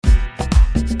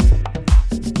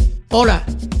Hola,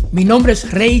 mi nombre es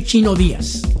Rey Chino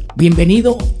Díaz.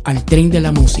 Bienvenido al Tren de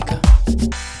la Música.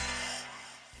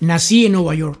 Nací en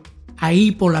Nueva York,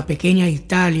 ahí por la pequeña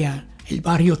Italia, el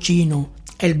barrio chino,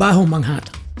 el Bajo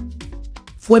Manhattan.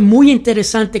 Fue muy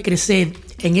interesante crecer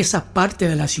en esa parte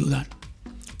de la ciudad.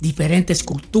 Diferentes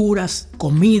culturas,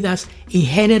 comidas y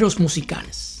géneros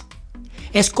musicales.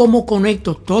 Es como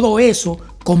conecto todo eso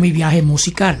con mi viaje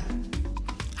musical.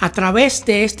 A través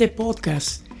de este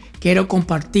podcast quiero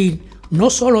compartir no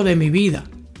solo de mi vida,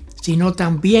 sino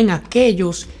también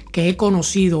aquellos que he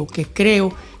conocido que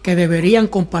creo que deberían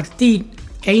compartir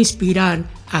e inspirar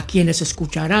a quienes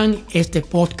escucharán este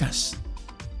podcast.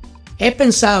 He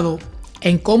pensado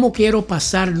en cómo quiero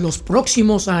pasar los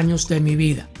próximos años de mi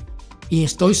vida y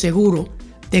estoy seguro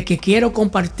de que quiero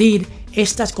compartir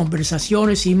estas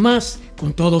conversaciones y más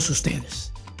con todos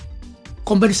ustedes.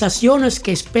 Conversaciones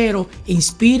que espero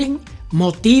inspiren,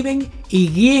 motiven y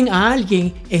guíen a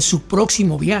alguien en su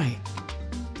próximo viaje.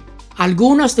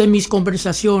 Algunas de mis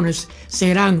conversaciones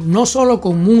serán no solo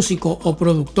con músicos o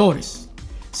productores,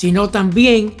 sino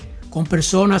también con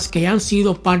personas que han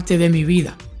sido parte de mi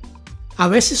vida. A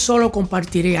veces solo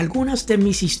compartiré algunas de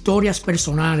mis historias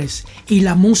personales y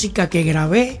la música que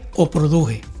grabé o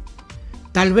produje.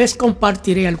 Tal vez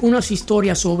compartiré algunas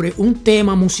historias sobre un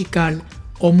tema musical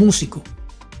o músico.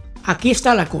 Aquí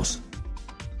está la cosa.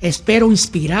 Espero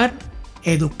inspirar,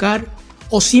 educar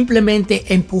o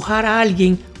simplemente empujar a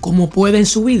alguien como pueda en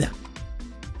su vida.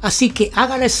 Así que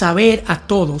hágale saber a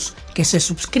todos que se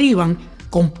suscriban,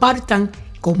 compartan,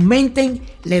 comenten,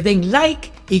 le den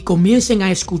like y comiencen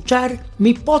a escuchar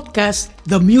mi podcast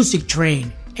The Music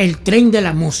Train, el tren de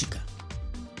la música.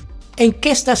 ¿En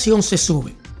qué estación se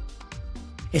sube?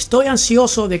 Estoy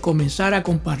ansioso de comenzar a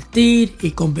compartir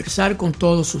y conversar con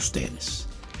todos ustedes.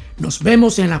 Nos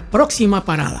vemos en la próxima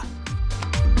parada.